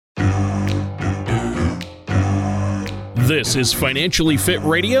This is Financially Fit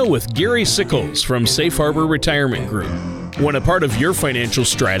Radio with Gary Sickles from Safe Harbor Retirement Group. When a part of your financial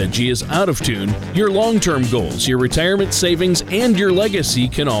strategy is out of tune, your long-term goals, your retirement savings, and your legacy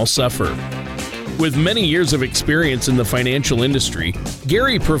can all suffer. With many years of experience in the financial industry,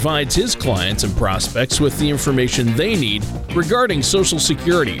 Gary provides his clients and prospects with the information they need regarding Social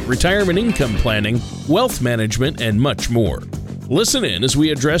Security, retirement income planning, wealth management, and much more. Listen in as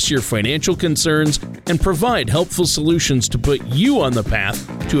we address your financial concerns and provide helpful solutions to put you on the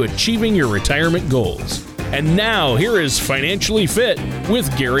path to achieving your retirement goals. And now, here is Financially Fit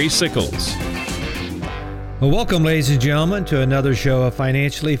with Gary Sickles. Well, welcome, ladies and gentlemen, to another show of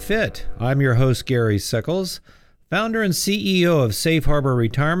Financially Fit. I'm your host, Gary Sickles, founder and CEO of Safe Harbor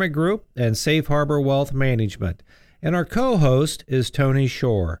Retirement Group and Safe Harbor Wealth Management. And our co-host is Tony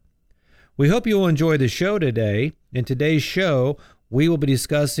Shore. We hope you will enjoy the show today. In today's show, we will be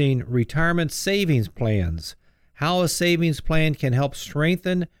discussing retirement savings plans, how a savings plan can help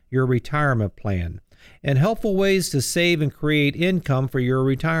strengthen your retirement plan, and helpful ways to save and create income for your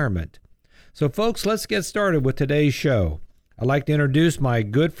retirement. So folks, let's get started with today's show. I'd like to introduce my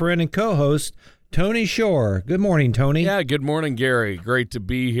good friend and co-host, Tony Shore. Good morning, Tony. Yeah, good morning, Gary. Great to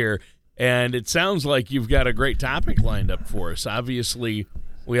be here. And it sounds like you've got a great topic lined up for us. Obviously,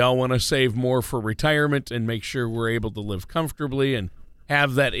 we all want to save more for retirement and make sure we're able to live comfortably and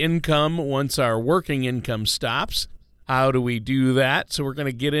have that income once our working income stops. How do we do that? So we're going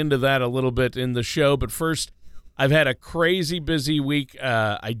to get into that a little bit in the show. But first, I've had a crazy busy week.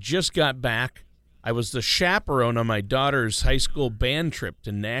 I just got back. I was the chaperone on my daughter's high school band trip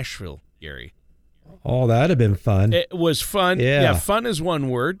to Nashville, Gary. Oh, that'd have been fun. It was fun. Yeah, fun is one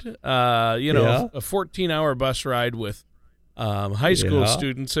word. A 14-hour bus ride with high school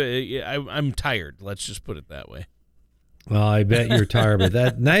students. I'm tired. Let's just put it that way. Well, I bet you're tired,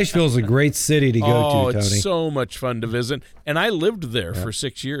 but Nashville's a great city to go to, Tony. It's so much fun to visit. And I lived there for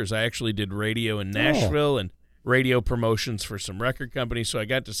 6 years. I actually did radio in Nashville and radio promotions for some record companies, so I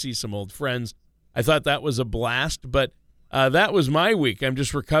got to see some old friends. I thought that was a blast, but that was my week. I'm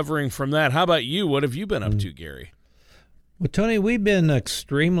just recovering from that. How about you? What have you been up to, Gary? Well, Tony, we've been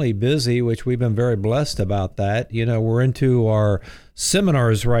extremely busy, which we've been very blessed about that. You know, we're into our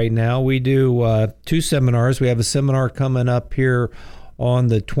seminars right now. We do 2 seminars. We have a seminar coming up here on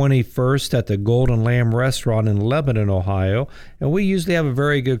the 21st at the Golden Lamb Restaurant in Lebanon, Ohio, and we usually have a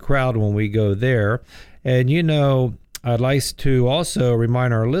very good crowd when we go there. And, you know, I'd like to also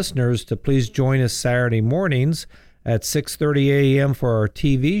remind our listeners to please join us Saturday mornings at 6:30 a.m. for our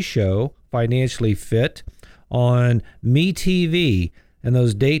TV show, Financially Fit, on MeTV. And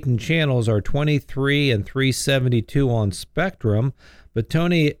those Dayton channels are 23 and 372 on Spectrum. But,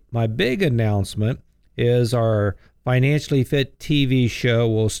 Tony, my big announcement is our Financially Fit TV show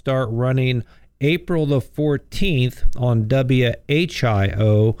will start running April the 14th on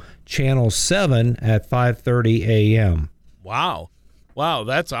WHIO Channel 7 at 5:30 a.m. Wow,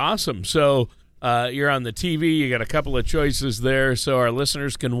 that's awesome. So you're on the TV. You got a couple of choices there so our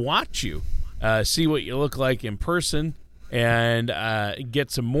listeners can watch you, see what you look like in person, and get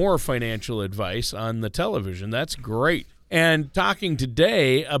some more financial advice on the television. That's great. And talking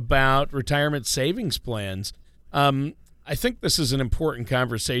today about retirement savings plans, I think this is an important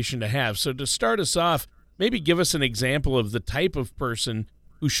conversation to have. So to start us off, maybe give us an example of the type of person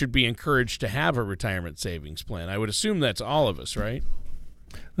who should be encouraged to have a retirement savings plan. I would assume that's all of us, right?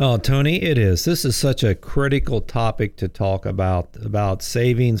 Oh, Tony, it is. This is such a critical topic to talk about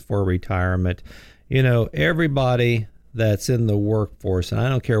savings for retirement. You know, everybody that's in the workforce, and I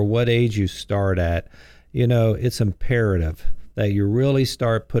don't care what age you start at, you know, it's imperative that you really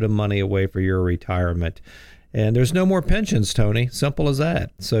start putting money away for your retirement. And there's no more pensions, Tony. Simple as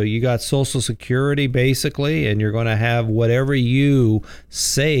that. So you got Social Security, basically, and you're going to have whatever you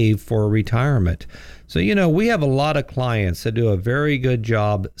save for retirement. So, you know, we have a lot of clients that do a very good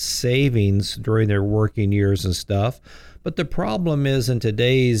job savings during their working years and stuff. But the problem is in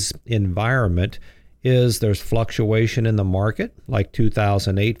today's environment is there's fluctuation in the market, like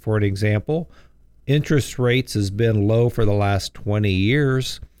 2008, for an example. Interest rates has been low for the last 20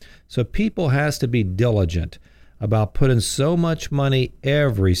 years. So people has to be diligent about putting so much money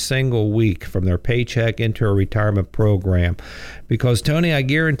every single week from their paycheck into a retirement program. Because, Tony, I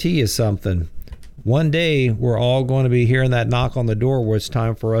guarantee you something. One day we're all going to be hearing that knock on the door where it's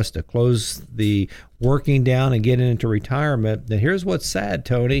time for us to close the working down and get into retirement. And here's what's sad,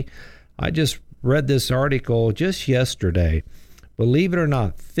 Tony. I just read this article just yesterday. Believe it or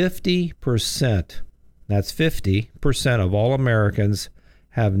not, 50%, that's 50% of all Americans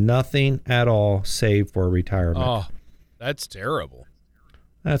have nothing at all saved for retirement. Oh, that's terrible.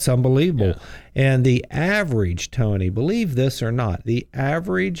 That's unbelievable. Yeah. And the average, Tony, believe this or not, the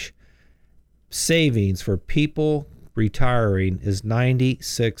average savings for people retiring is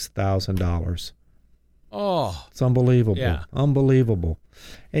 $96,000. Oh, It's unbelievable. Yeah. Unbelievable.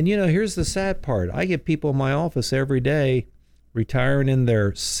 And here's the sad part. I get people in my office every day retiring in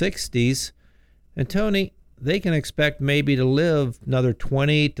their 60s. And Tony, they can expect maybe to live another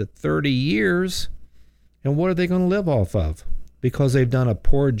 20 to 30 years. And what are they going to live off of? Because they've done a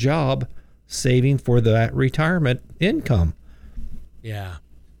poor job saving for that retirement income. yeah.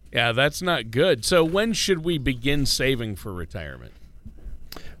 Yeah, that's not good. So when should we begin saving for retirement?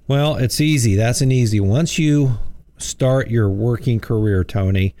 Well, it's easy. That's an easy. Once you start your working career,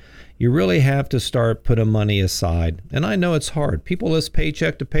 Tony, you really have to start putting money aside. And I know it's hard. People live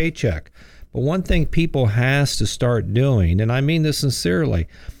paycheck to paycheck. But one thing people has to start doing, and I mean this sincerely,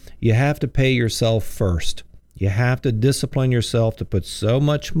 you have to pay yourself first. You have to discipline yourself to put so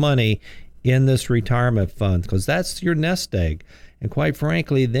much money in this retirement fund because that's your nest egg. And quite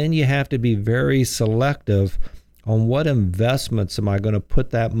frankly, then you have to be very selective on what investments am I going to put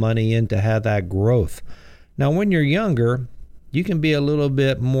that money in to have that growth. Now, when you're younger, you can be a little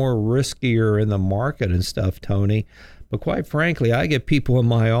bit more riskier in the market and stuff, Tony. But quite frankly, I get people in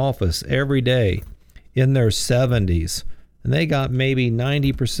my office every day in their 70s, and they got maybe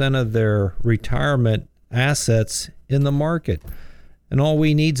 90% of their retirement assets in the market. And all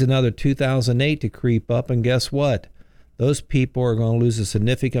we need is another 2008 to creep up, and guess what? Those people are going to lose a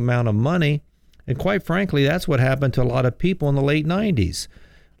significant amount of money. And quite frankly, that's what happened to a lot of people in the late 90s.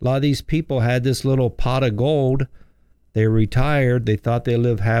 A lot of these people had this little pot of gold. They retired. They thought they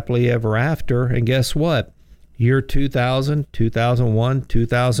lived happily ever after. And guess what? Year 2000, 2001,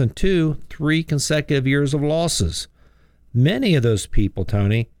 2002, 3 consecutive years of losses. Many of those people,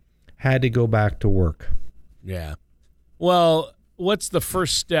 Tony, had to go back to work. Yeah. Well, what's the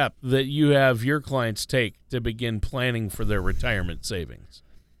first step that you have your clients take to begin planning for their retirement savings?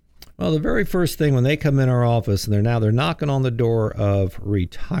 Well, the very first thing when they come in our office and they're knocking on the door of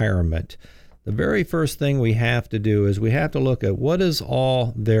retirement, the very first thing we have to do is we have to look at what is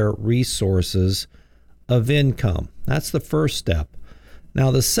all their resources of income. That's the first step.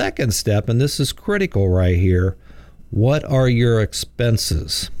 Now, the second step, and this is critical right here, what are your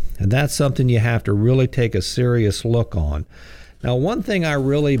expenses? And that's something you have to really take a serious look on. Now, one thing I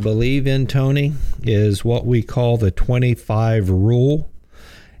really believe in, Tony, is what we call the 25 rule.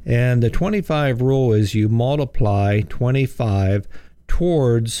 And the 25 rule is you multiply 25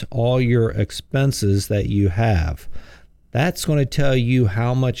 towards all your expenses that you have. That's going to tell you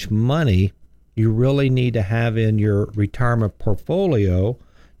how much money you really need to have in your retirement portfolio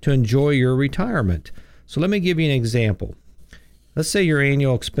to enjoy your retirement. So let me give you an example. Let's say your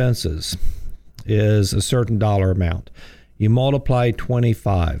annual expenses is a certain dollar amount. You multiply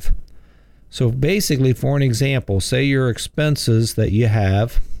 25. So basically, for an example, say your expenses that you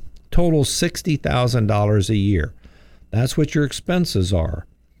have total $60,000 a year. That's what your expenses are.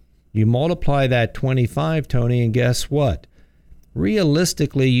 You multiply that 25, Tony, and guess what?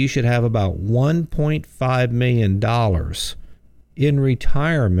 Realistically, you should have about $1.5 million in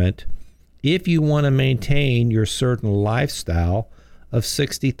retirement if you want to maintain your certain lifestyle of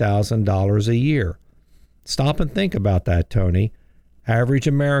 $60,000 a year. Stop and think about that, Tony. Average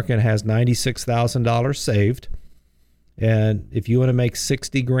American has $96,000 saved. And if you want to make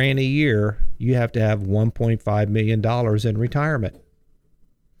 $60,000 a year, you have to have $1.5 million in retirement.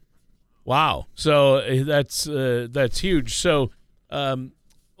 Wow. So that's huge. So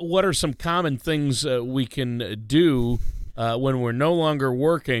what are some common things we can do when we're no longer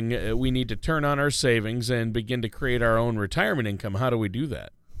working? We need to turn on our savings and begin to create our own retirement income. How do we do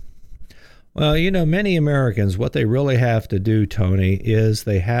that? Well, many Americans, what they really have to do, Tony, is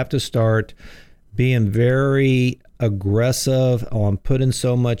they have to start being very aggressive on putting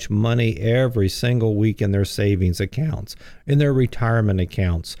so much money every single week in their savings accounts, in their retirement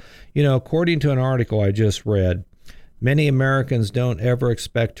accounts. According to an article I just read, many Americans don't ever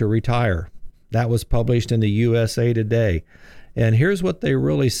expect to retire. That was published in the USA Today. And here's what they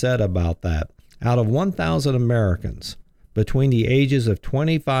really said about that. Out of 1,000 Americans between the ages of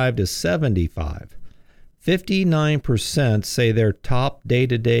 25 to 75, 59% say their top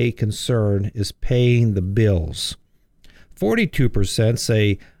day-to-day concern is paying the bills. 42%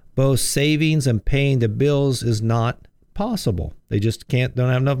 say both savings and paying the bills is not possible. They just don't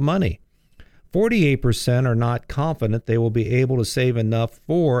have enough money. 48% are not confident they will be able to save enough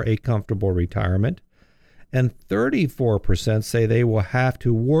for a comfortable retirement. And 34% say they will have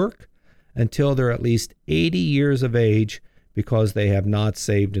to work until they're at least 80 years of age because they have not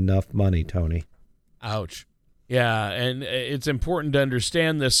saved enough money, Tony. Ouch. Yeah, and it's important to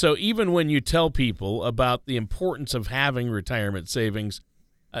understand this. So even when you tell people about the importance of having retirement savings,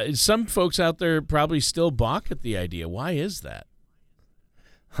 some folks out there probably still balk at the idea. Why is that?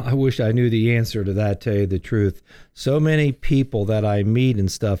 I wish I knew the answer to that, tell you the truth. So many people that I meet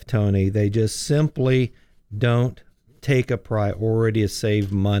and stuff, Tony, they just simply don't take a priority to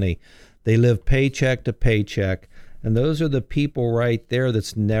save money. They live paycheck to paycheck. And those are the people right there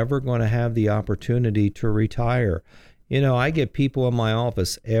that's never going to have the opportunity to retire. You know, I get people in my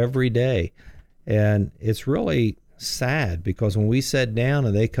office every day, and it's really sad because when we sit down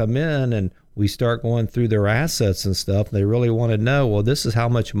and they come in and we start going through their assets and stuff, they really want to know, well, this is how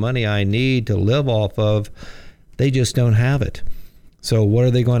much money I need to live off of. They just don't have it. So what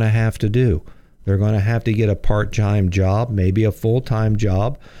are they going to have to do? They're going to have to get a part-time job, maybe a full-time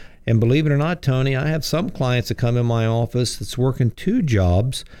job. And believe it or not, Tony, I have some clients that come in my office that's working 2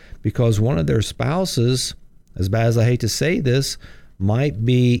 jobs because one of their spouses, as bad as I hate to say this, might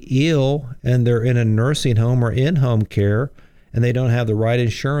be ill and they're in a nursing home or in-home care and they don't have the right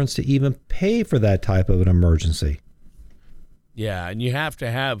insurance to even pay for that type of an emergency. Yeah, and you have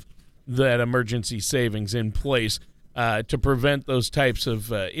to have that emergency savings in place to prevent those types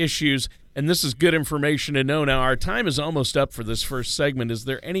of issues. And this is good information to know. Now, our time is almost up for this first segment. Is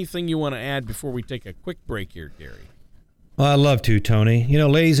there anything you want to add before we take a quick break here, Gary? Well, I'd love to, Tony. You know,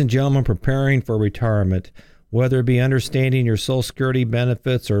 ladies and gentlemen, preparing for retirement, whether it be understanding your Social Security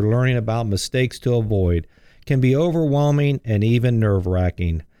benefits or learning about mistakes to avoid, can be overwhelming and even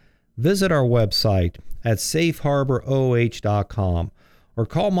nerve-wracking. Visit our website at safeharboroh.com or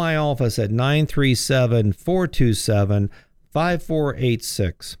call my office at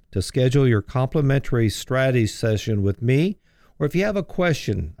 937-427-5486 to schedule your complimentary strategy session with me, or if you have a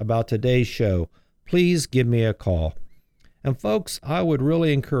question about today's show, please give me a call. And folks, I would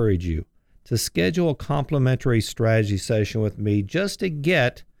really encourage you to schedule a complimentary strategy session with me just to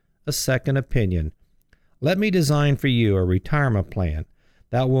get a second opinion. Let me design for you a retirement plan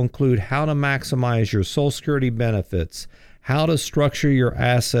that will include how to maximize your Social Security benefits, how to structure your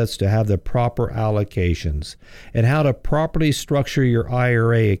assets to have the proper allocations, and how to properly structure your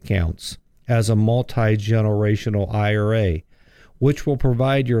IRA accounts as a multi-generational IRA, which will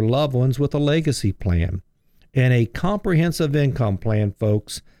provide your loved ones with a legacy plan, and a comprehensive income plan,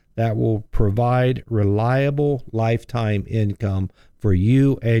 folks, that will provide reliable lifetime income for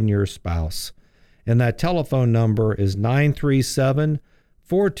you and your spouse. And that telephone number is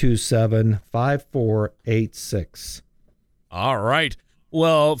 937-427-5486. All right.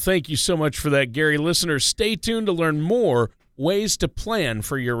 Well, thank you so much for that, Gary. Listeners, stay tuned to learn more ways to plan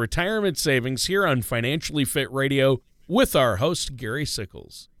for your retirement savings here on Financially Fit Radio with our host, Gary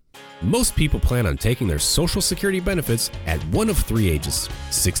Sickles. Most people plan on taking their Social Security benefits at one of 3 ages,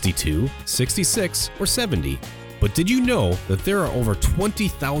 62, 66, or 70. But did you know that there are over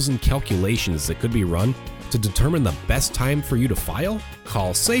 20,000 calculations that could be run to determine the best time for you to file?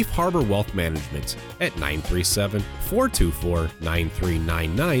 Call Safe Harbor Wealth Management at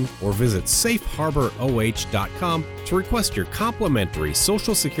 937-424-9399 or visit safeharboroh.com to request your complimentary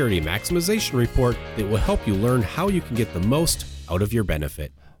Social Security Maximization Report that will help you learn how you can get the most out of your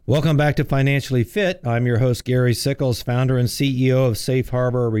benefit. Welcome back to Financially Fit. I'm your host, Gary Sickles, founder and CEO of Safe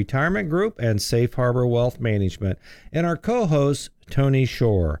Harbor Retirement Group and Safe Harbor Wealth Management, and our co-host, Tony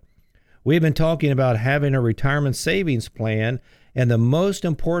Shore. We've been talking about having a retirement savings plan and the most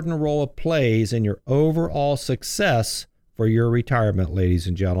important role it plays in your overall success for your retirement, ladies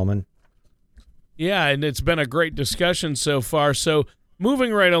and gentlemen. Yeah, and it's been a great discussion so far. So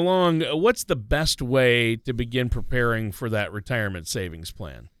moving right along, what's the best way to begin preparing for that retirement savings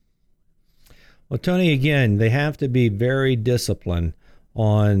plan? Well, Tony, again, they have to be very disciplined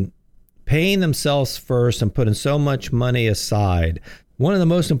on paying themselves first and putting so much money aside. One of the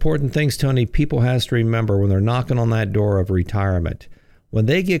most important things, Tony, people has to remember when they're knocking on that door of retirement, when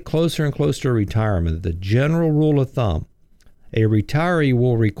they get closer and closer to retirement, the general rule of thumb, a retiree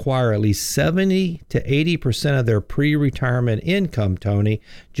will require at least 70 to 80% of their pre-retirement income, Tony,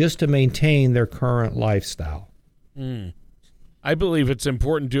 just to maintain their current lifestyle. I believe it's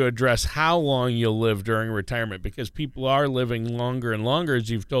important to address how long you'll live during retirement because people are living longer and longer,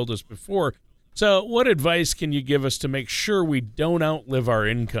 as you've told us before. So what advice can you give us to make sure we don't outlive our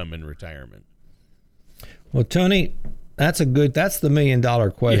income in retirement? Well, Tony, that's the $1 million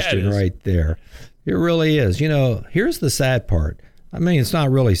question right there. It really is. You know, here's the sad part. I mean, it's not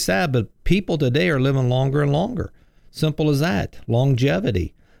really sad, but people today are living longer and longer. Simple as that.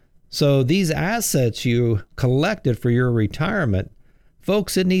 Longevity. So these assets you collected for your retirement,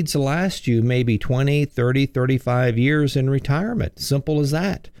 folks, it needs to last you maybe 20, 30, 35 years in retirement. Simple as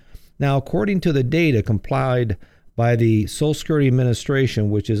that. Now, according to the data compiled by the Social Security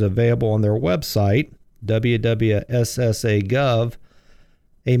Administration, which is available on their website, www.ssa.gov,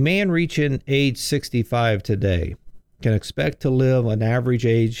 a man reaching age 65 today can expect to live an average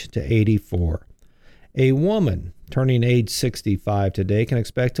age to 84. A woman turning age 65 today can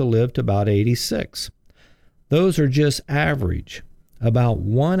expect to live to about 86. Those are just average. About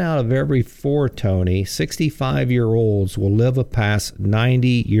 1 out of every 4, Tony, 65-year-olds will live past 90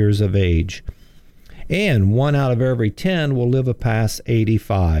 years of age. And 1 out of every 10 will live past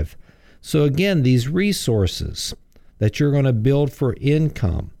 85. So again, these resources that you're going to build for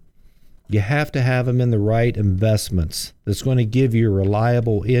income, you have to have them in the right investments that's going to give you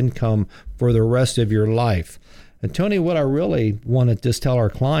reliable income for the rest of your life. And Tony, what I really want to just tell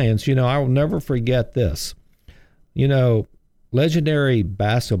our clients, I will never forget this. Legendary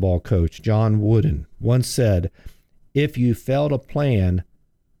basketball coach John Wooden once said, if you fail to plan,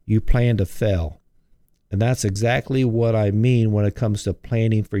 you plan to fail. And that's exactly what I mean when it comes to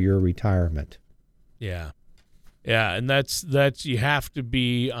planning for your retirement. Yeah. Yeah, and that's you have to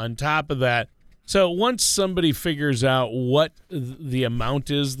be on top of that. So once somebody figures out what the amount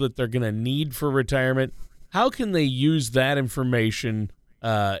is that they're going to need for retirement, how can they use that information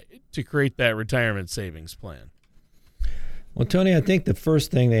to create that retirement savings plan? Well, Tony, I think the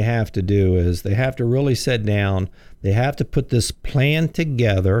first thing they have to do is they have to really sit down. They have to put this plan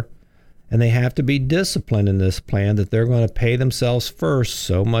together, and they have to be disciplined in this plan that they're going to pay themselves first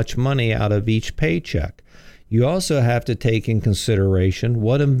so much money out of each paycheck. You also have to take in consideration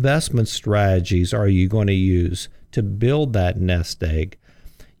what investment strategies are you going to use to build that nest egg.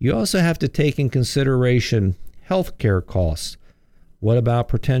 You also have to take in consideration healthcare costs. What about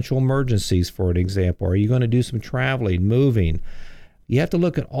potential emergencies, for an example? Are you going to do some traveling, moving? You have to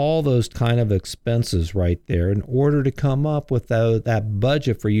look at all those kind of expenses right there in order to come up with that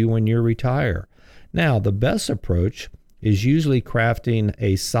budget for you when you retire. Now, the best approach is usually crafting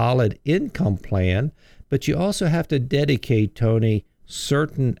a solid income plan, but you also have to dedicate, Tony,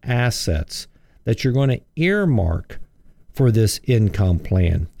 certain assets that you're going to earmark for this income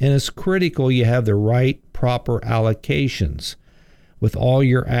plan. And it's critical you have the right, proper allocations with all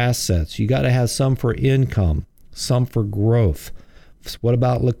your assets. You got to have some for income, some for growth. What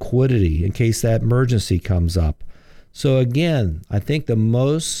about liquidity in case that emergency comes up? So again, I think the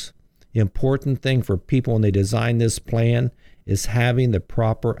most important thing for people when they design this plan is having the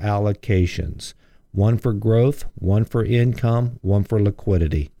proper allocations. One for growth, one for income, one for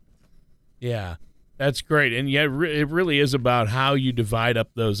liquidity. Yeah, that's great. And yeah, it really is about how you divide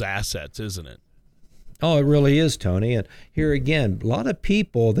up those assets, isn't it? Oh, it really is, Tony. And here again, a lot of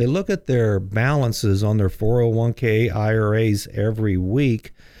people, they look at their balances on their 401k IRAs every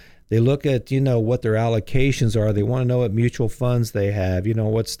week. They look at, what their allocations are. They want to know what mutual funds they have,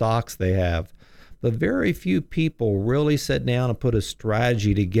 what stocks they have. But very few people really sit down and put a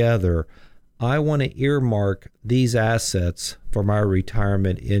strategy together. I want to earmark these assets for my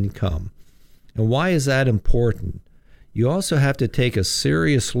retirement income. And why is that important? You also have to take a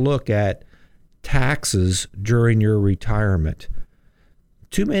serious look at taxes during your retirement.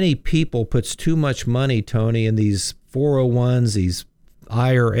 Too many people puts too much money, Tony, in these 401s, these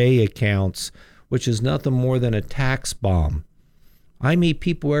IRA accounts, which is nothing more than a tax bomb. I meet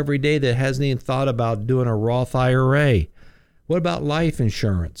people every day that hasn't even thought about doing a Roth IRA. What about life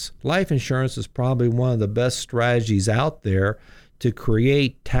insurance? Life insurance is probably one of the best strategies out there to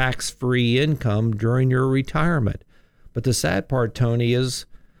create tax-free income during your retirement. But the sad part, Tony, is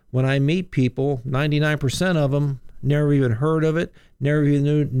when I meet people, 99% of them never even heard of it, never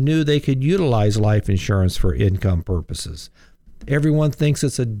even knew they could utilize life insurance for income purposes. Everyone thinks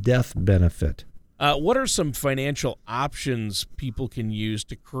it's a death benefit. What are some financial options people can use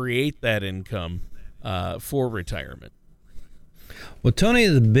to create that income for retirement? Well, Tony,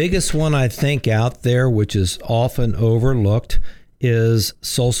 the biggest one I think out there, which is often overlooked, is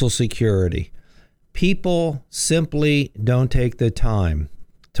Social Security. People simply don't take the time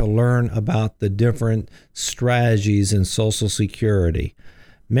to learn about the different strategies in Social Security.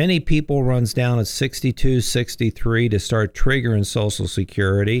 Many people runs down at 62, 63 to start triggering Social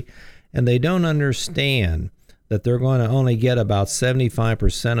Security, and they don't understand that they're going to only get about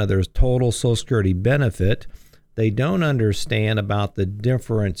 75% of their total Social Security benefit. They don't understand about the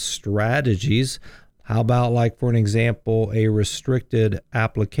different strategies. How about, like, for an example, a restricted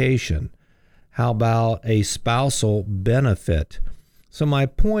application? How about a spousal benefit? So my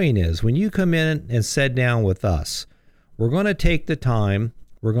point is, when you come in and sit down with us, we're going to take the time,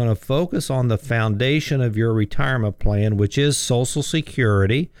 we're going to focus on the foundation of your retirement plan, which is Social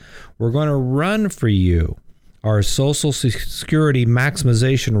Security. We're going to run for you our Social Security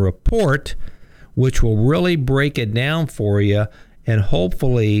maximization report, which will really break it down for you and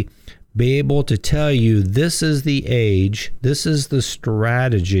hopefully be able to tell you this is the age, this is the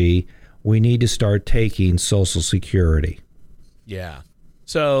strategy we need to start taking Social Security. Yeah.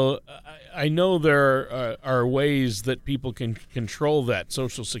 So I know there are ways that people can control that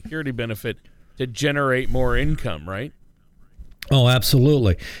Social Security benefit to generate more income, right? Oh,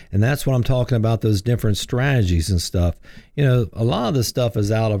 absolutely. And that's what I'm talking about, those different strategies and stuff. You know, a lot of this stuff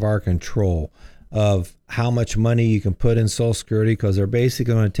is out of our control of how much money you can put in Social Security, because they're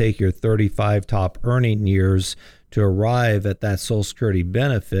basically going to take your 35 top earning years to arrive at that Social Security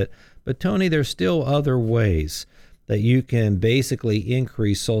benefit. But Tony, there's still other ways that you can basically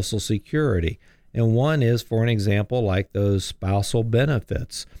increase Social Security. And one is, for an example, like those spousal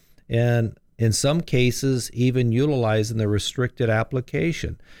benefits. And in some cases, even utilizing the restricted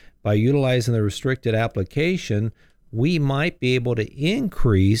application. By utilizing the restricted application, we might be able to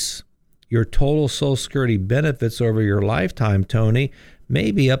increase your total Social Security benefits over your lifetime, Tony,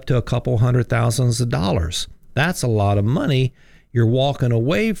 maybe up to a couple $100,000. That's a lot of money you're walking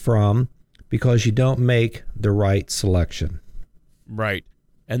away from because you don't make the right selection. Right.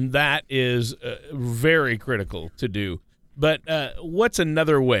 And that is very critical to do. But what's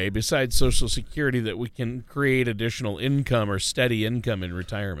another way besides Social Security that we can create additional income or steady income in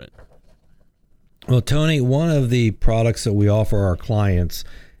retirement? Well, Tony, one of the products that we offer our clients,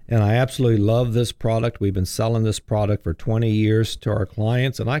 and I absolutely love this product. We've been selling this product for 20 years to our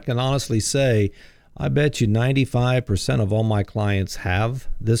clients, and I can honestly say, I bet you 95% of all my clients have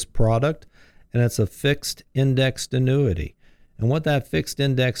this product, and it's a fixed indexed annuity. And what that fixed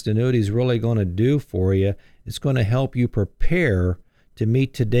indexed annuity is really going to do for you, it's going to help you prepare to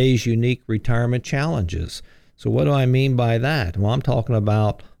meet today's unique retirement challenges. So what do I mean by that? Well, I'm talking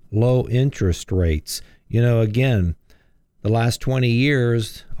about low interest rates. You know, again, the last 20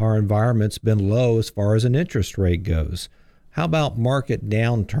 years, our environment's been low as far as an interest rate goes. How about market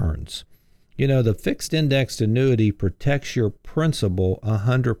downturns? You know, the fixed indexed annuity protects your principal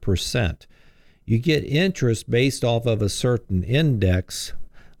 100%. You get interest based off of a certain index,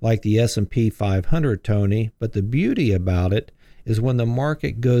 like the S&P 500, Tony, but the beauty about it is when the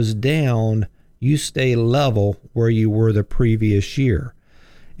market goes down, you stay level where you were the previous year.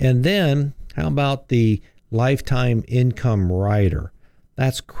 And then, how about the lifetime income rider?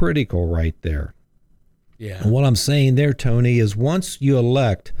 That's critical right there. Yeah. And what I'm saying there, Tony, is once you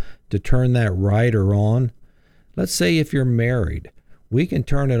elect to turn that rider on, let's say if you're married, we can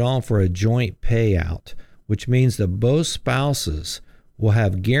turn it on for a joint payout, which means that both spouses will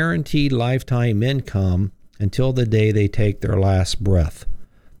have guaranteed lifetime income until the day they take their last breath.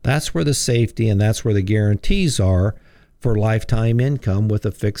 That's where the safety and that's where the guarantees are for lifetime income with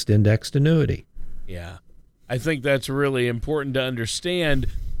a fixed indexed annuity. Yeah. I think that's really important to understand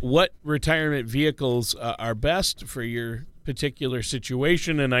what retirement vehicles are best for your particular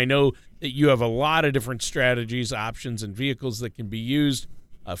situation. And I know that you have a lot of different strategies, options, and vehicles that can be used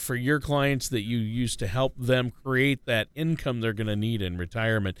for your clients that you use to help them create that income they're going to need in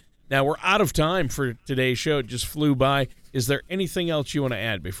retirement. Now, we're out of time for today's show. It just flew by. Is there anything else you want to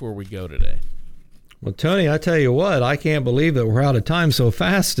add before we go today? Well, Tony, I tell you what, I can't believe that we're out of time so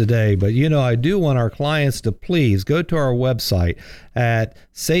fast today. But, you know, I do want our clients to please go to our website at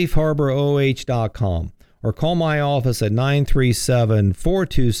safeharboroh.com or call my office at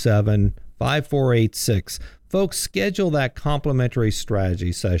 937-427-5486. Folks, schedule that complimentary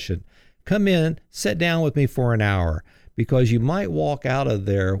strategy session. Come in, sit down with me for an hour, because you might walk out of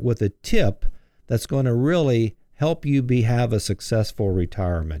there with a tip that's going to really help you have a successful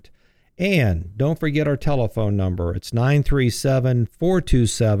retirement. And don't forget our telephone number. It's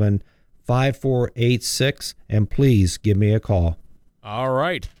 937-427-5486. And please give me a call. All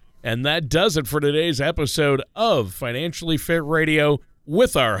right. And that does it for today's episode of Financially Fit Radio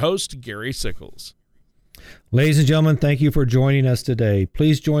with our host, Gary Sickles. Ladies and gentlemen, thank you for joining us today.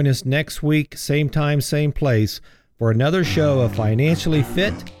 Please join us next week, same time, same place, for another show of Financially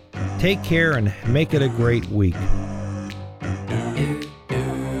Fit. Take care and make it a great week.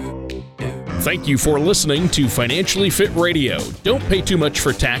 Thank you for listening to Financially Fit Radio. Don't pay too much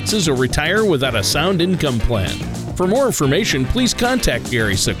for taxes or retire without a sound income plan. For more information, please contact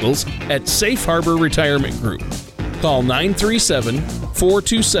Gary Sickles at Safe Harbor Retirement Group. Call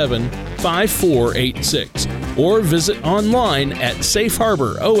 937-427-5486 or visit online at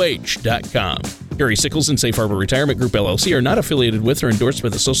safeharboroh.com. Gary Sickles and Safe Harbor Retirement Group LLC are not affiliated with or endorsed by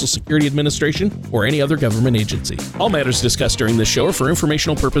the Social Security Administration or any other government agency. All matters discussed during this show are for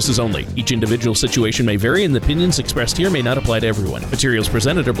informational purposes only. Each individual situation may vary, and the opinions expressed here may not apply to everyone. Materials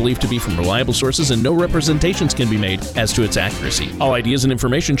presented are believed to be from reliable sources, and no representations can be made as to its accuracy. All ideas and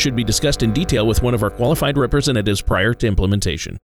information should be discussed in detail with one of our qualified representatives prior to implementation.